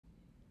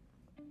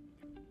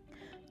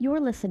You're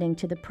listening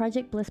to the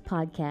Project Bliss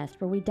podcast,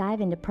 where we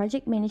dive into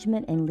project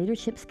management and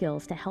leadership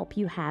skills to help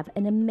you have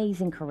an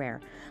amazing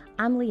career.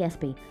 I'm Lee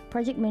Espy,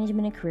 project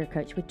management and career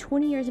coach with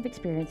 20 years of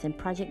experience in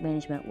project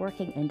management,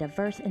 working in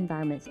diverse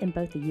environments in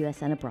both the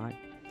U.S. and abroad.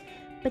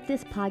 But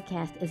this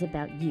podcast is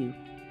about you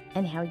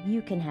and how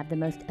you can have the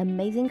most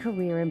amazing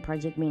career in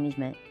project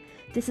management.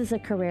 This is a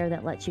career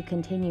that lets you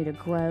continue to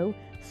grow,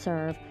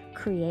 serve,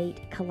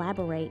 create,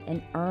 collaborate,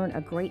 and earn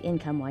a great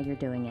income while you're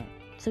doing it.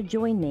 So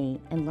join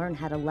me and learn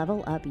how to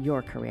level up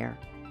your career.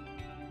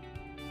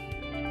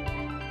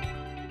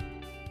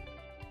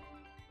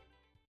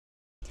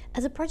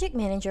 As a project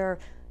manager,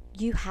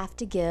 you have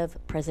to give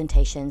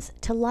presentations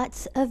to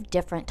lots of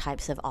different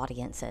types of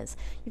audiences.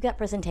 You've got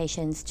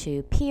presentations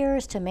to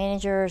peers, to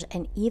managers,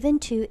 and even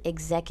to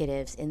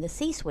executives in the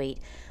C-suite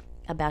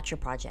about your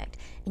project.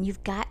 And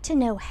you've got to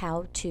know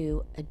how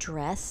to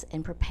address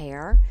and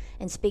prepare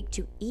and speak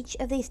to each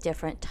of these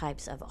different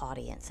types of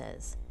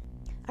audiences.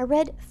 I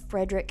read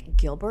Frederick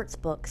Gilbert's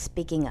book,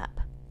 Speaking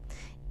Up.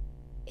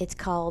 It's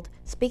called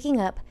Speaking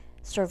Up,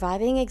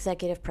 Surviving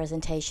Executive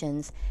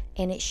Presentations,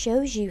 and it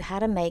shows you how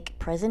to make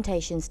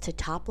presentations to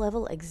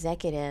top-level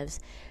executives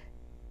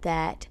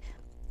that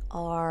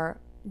are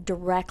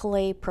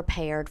directly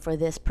prepared for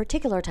this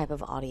particular type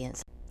of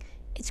audience.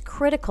 It's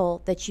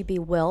critical that you be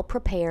well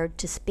prepared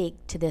to speak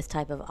to this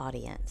type of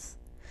audience.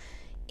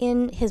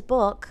 In his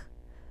book,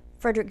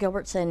 Frederick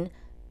Gilbertson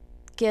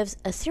gives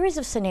a series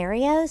of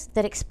scenarios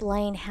that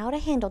explain how to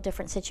handle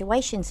different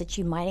situations that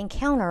you might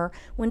encounter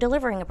when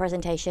delivering a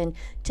presentation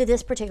to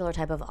this particular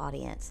type of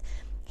audience.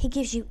 He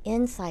gives you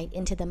insight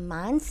into the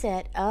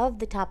mindset of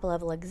the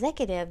top-level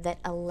executive that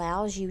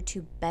allows you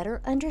to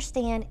better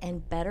understand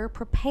and better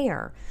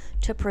prepare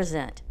to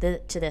present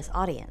to this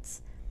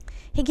audience.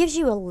 He gives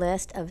you a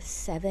list of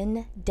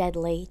 7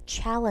 deadly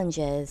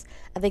challenges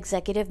of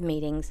executive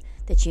meetings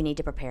that you need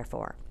to prepare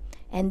for.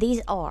 And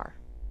these are: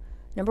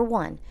 Number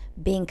 1,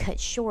 being cut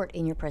short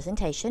in your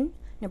presentation.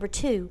 Number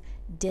 2,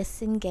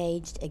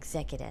 disengaged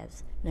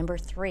executives. Number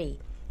 3,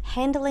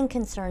 handling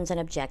concerns and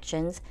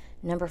objections.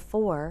 Number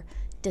 4,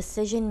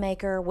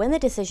 when the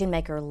decision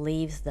maker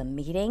leaves the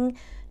meeting.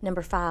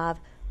 Number 5,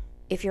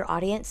 if your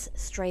audience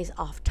strays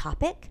off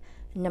topic.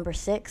 Number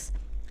 6,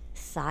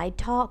 side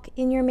talk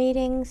in your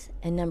meetings.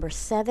 And number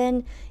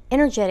 7,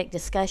 energetic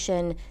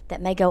discussion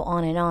that may go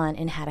on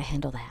and how to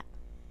handle that.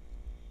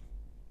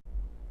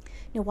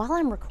 Now, while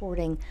I'm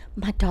recording,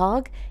 my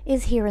dog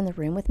is here in the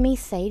room with me,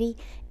 Sadie,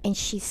 and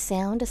she's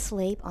sound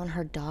asleep on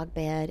her dog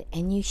bed,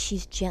 and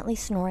she's gently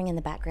snoring in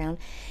the background,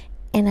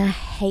 and I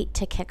hate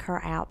to kick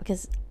her out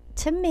because,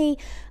 to me,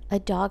 a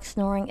dog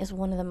snoring is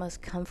one of the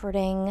most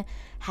comforting,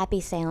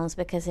 happy sounds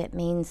because it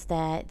means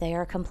that they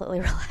are completely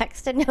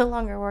relaxed and no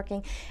longer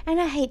working,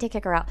 and I hate to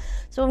kick her out.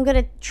 So I'm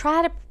going to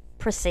try to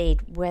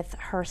proceed with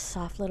her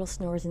soft little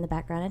snores in the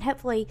background, and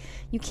hopefully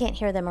you can't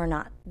hear them or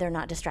not. They're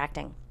not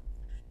distracting.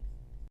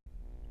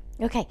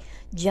 Okay,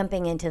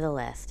 jumping into the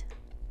list.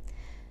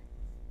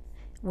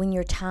 When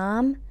your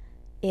time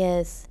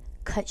is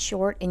cut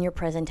short in your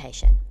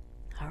presentation.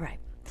 All right.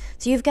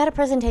 So you've got a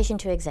presentation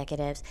to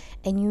executives,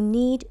 and you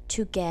need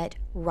to get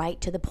right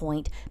to the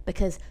point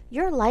because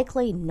you're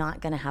likely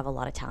not going to have a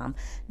lot of time.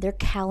 Their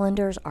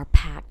calendars are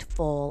packed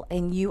full,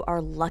 and you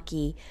are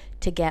lucky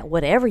to get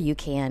whatever you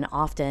can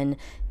often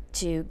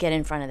to get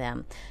in front of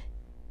them.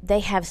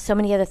 They have so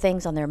many other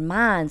things on their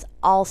minds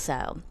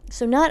also.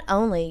 So not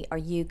only are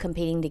you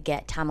competing to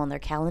get time on their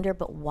calendar,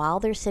 but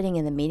while they're sitting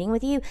in the meeting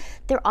with you,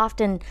 they're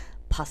often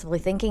possibly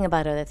thinking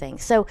about other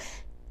things. So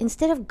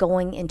instead of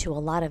going into a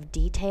lot of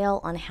detail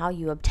on how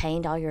you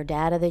obtained all your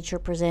data that you're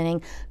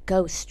presenting,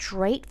 go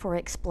straight for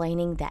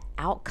explaining the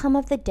outcome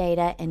of the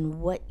data and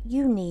what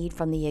you need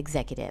from the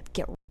executive.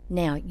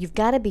 Now, you've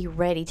got to be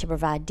ready to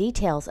provide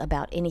details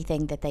about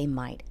anything that they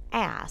might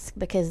ask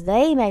because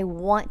they may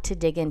want to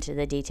dig into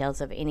the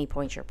details of any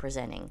point you're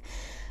presenting.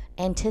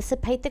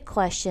 Anticipate the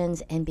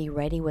questions and be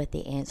ready with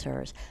the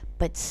answers,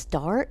 but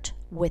start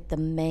with the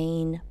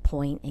main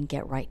point and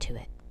get right to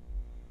it.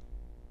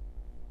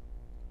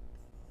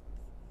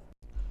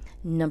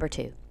 Number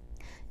 2,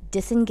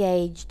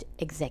 disengaged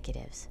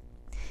executives.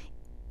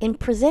 In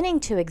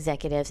presenting to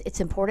executives, it's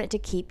important to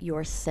keep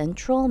your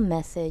central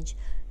message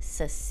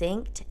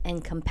succinct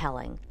and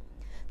compelling.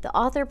 The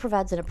author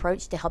provides an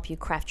approach to help you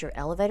craft your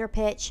elevator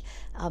pitch.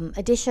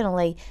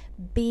 Additionally,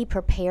 be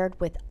prepared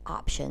with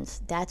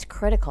options. That's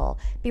critical.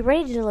 Be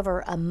ready to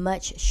deliver a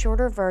much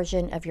shorter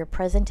version of your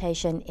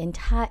presentation in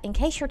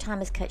case your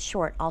time is cut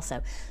short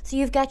also. So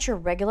you've got your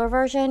regular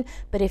version,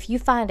 but if you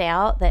find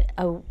out that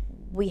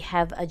we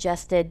have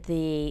adjusted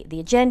the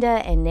agenda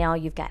and now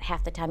you've got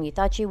half the time you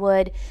thought you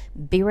would,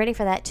 be ready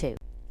for that too.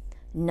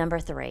 Number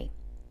 3,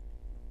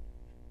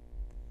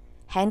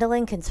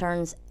 handling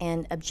concerns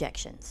and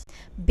objections.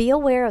 Be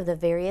aware of the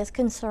various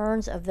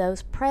concerns of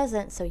those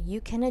present so you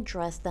can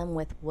address them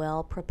with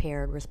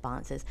well-prepared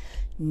responses.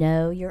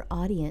 Know your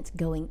audience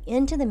going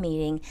into the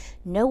meeting,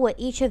 know what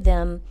each of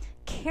them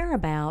care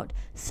about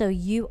so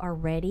you are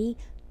ready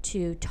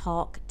to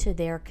talk to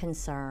their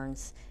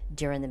concerns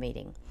during the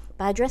meeting.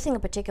 By addressing a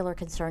particular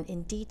concern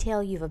in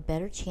detail, you have a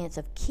better chance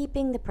of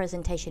keeping the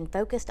presentation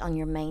focused on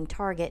your main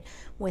target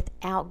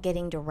without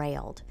getting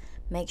derailed.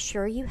 Make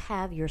sure you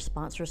have your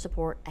sponsor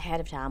support ahead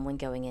of time when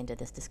going into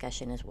this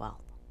discussion as well.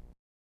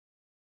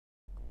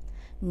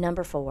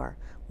 Number 4,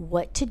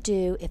 what to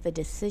do if a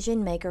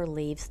decision maker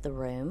leaves the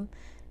room.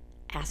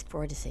 Ask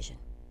for a decision.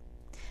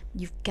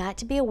 You've got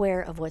to be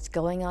aware of what's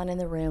going on in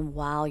the room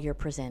while you're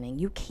presenting.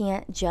 You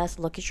can't just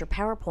look at your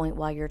PowerPoint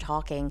while you're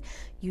talking.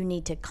 You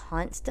need to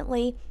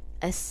constantly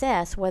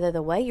assess whether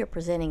the way you're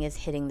presenting is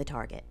hitting the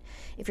target.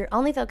 If you're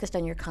only focused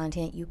on your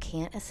content, you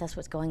can't assess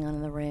what's going on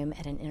in the room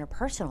at an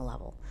interpersonal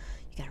level.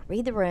 You got to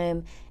read the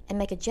room and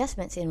make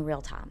adjustments in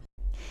real time.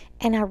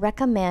 And I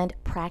recommend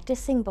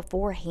practicing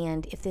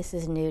beforehand if this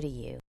is new to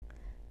you.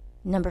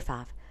 Number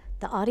 5,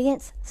 the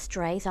audience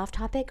strays off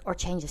topic or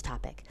changes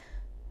topic.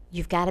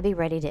 You've got to be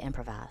ready to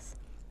improvise.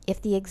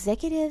 If the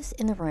executives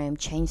in the room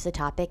change the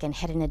topic and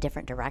head in a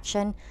different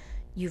direction,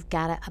 you've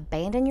got to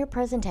abandon your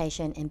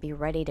presentation and be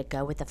ready to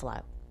go with the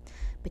flow.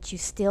 But you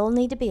still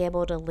need to be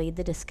able to lead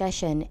the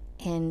discussion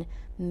and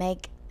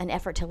make an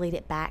effort to lead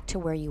it back to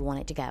where you want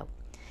it to go.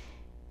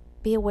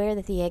 Be aware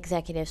that the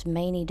executives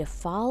may need to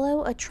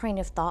follow a train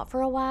of thought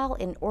for a while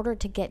in order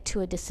to get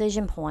to a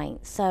decision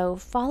point. So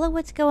follow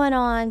what's going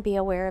on, be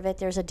aware of it.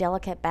 There's a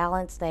delicate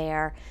balance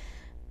there.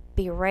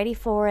 Be ready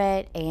for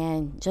it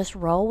and just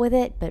roll with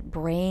it, but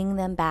bring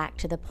them back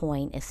to the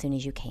point as soon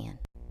as you can.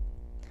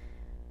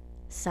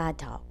 Side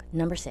talk.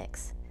 Number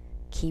 6,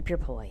 keep your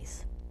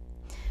poise.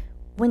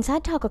 When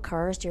side talk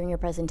occurs during your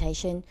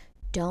presentation,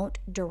 don't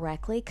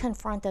directly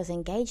confront those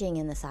engaging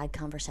in the side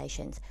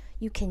conversations.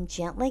 You can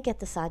gently get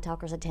the side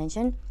talker's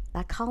attention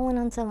by calling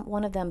on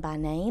one of them by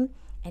name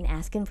and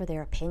asking for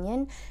their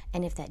opinion.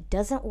 And if that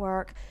doesn't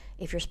work,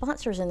 if your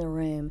sponsor's in the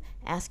room,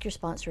 ask your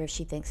sponsor if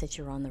she thinks that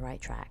you're on the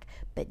right track.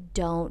 But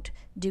don't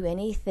do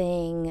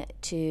anything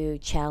to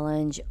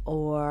challenge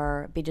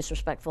or be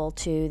disrespectful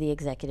to the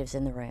executives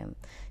in the room.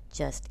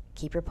 Just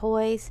keep your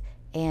poise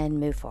and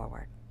move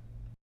forward.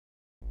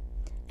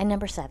 And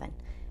number 7,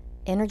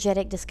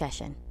 energetic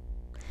discussion.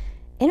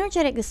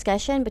 Energetic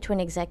discussion between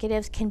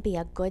executives can be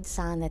a good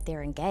sign that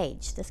they're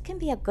engaged. This can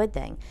be a good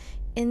thing.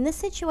 In this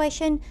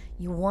situation,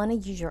 you want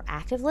to use your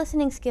active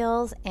listening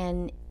skills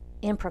and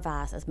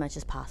improvise as much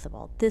as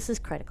possible. This is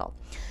critical.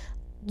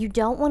 You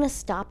don't want to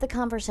stop the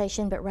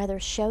conversation, but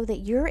rather show that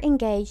you're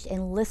engaged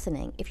in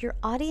listening. If your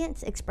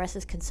audience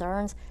expresses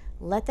concerns,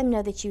 let them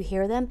know that you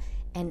hear them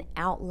and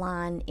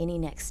outline any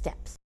next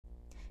steps.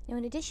 Now,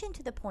 in addition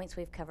to the points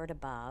we've covered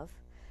above,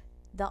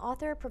 the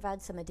author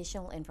provides some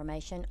additional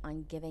information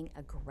on giving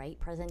a great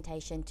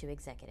presentation to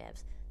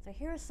executives. So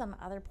here are some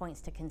other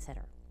points to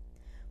consider.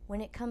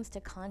 When it comes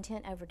to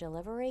content over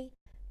delivery,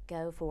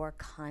 go for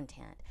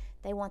content.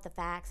 They want the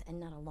facts and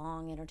not a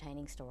long,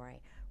 entertaining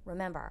story.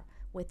 Remember,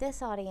 with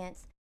this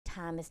audience,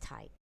 time is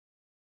tight.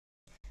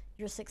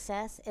 Your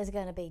success is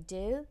going to be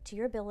due to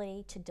your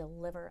ability to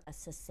deliver a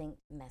succinct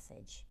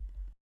message.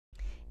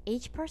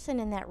 Each person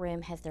in that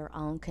room has their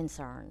own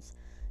concerns.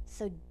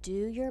 So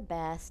do your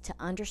best to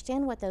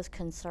understand what those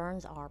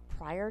concerns are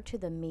prior to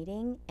the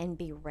meeting and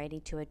be ready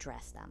to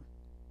address them.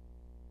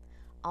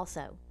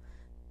 Also,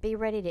 be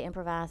ready to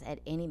improvise at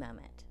any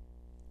moment.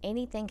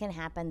 Anything can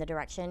happen, the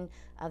direction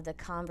of the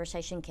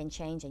conversation can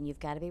change, and you've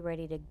got to be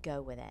ready to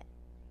go with it.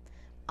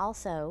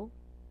 Also,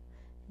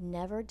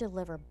 never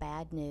deliver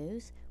bad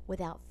news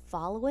without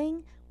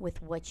following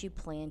with what you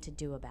plan to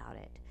do about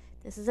it.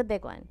 This is a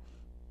big one.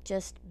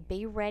 Just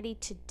be ready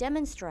to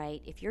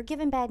demonstrate, if you're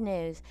given bad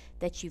news,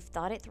 that you've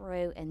thought it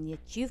through and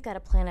that you've got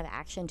a plan of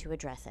action to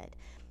address it.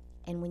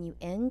 And when you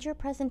end your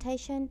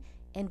presentation,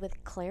 end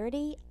with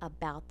clarity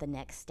about the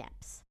next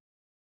steps.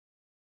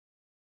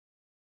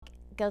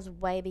 It goes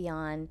way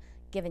beyond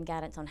giving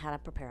guidance on how to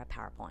prepare a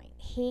PowerPoint.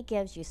 He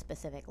gives you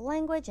specific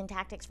language and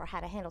tactics for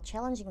how to handle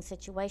challenging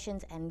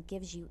situations and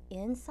gives you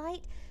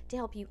insight to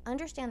help you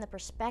understand the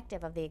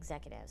perspective of the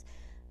executives.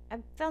 I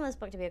found this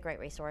book to be a great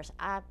resource.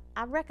 I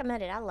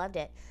recommend it. I loved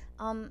it.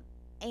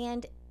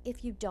 And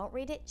if you don't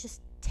read it,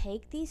 just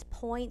take these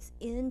points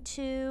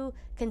into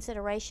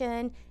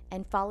consideration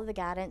and follow the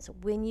guidance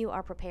when you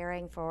are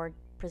preparing for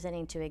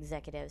presenting to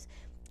executives.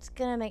 It's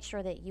going to make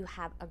sure that you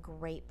have a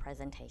great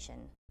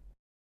presentation.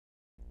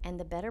 And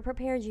the better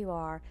prepared you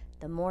are,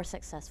 the more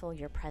successful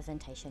your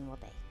presentation will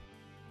be.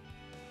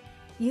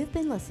 You've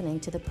been listening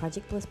to the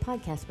Project Bliss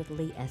podcast with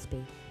Lee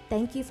Espy.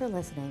 Thank you for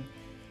listening.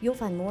 You'll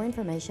find more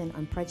information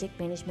on project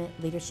management,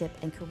 leadership,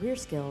 and career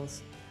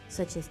skills,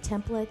 such as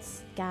templates,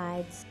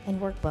 guides, and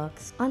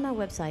workbooks on my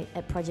website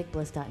at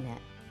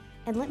projectbliss.net.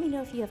 And let me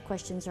know if you have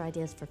questions or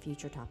ideas for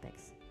future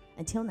topics.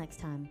 Until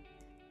next time,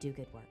 do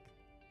good work.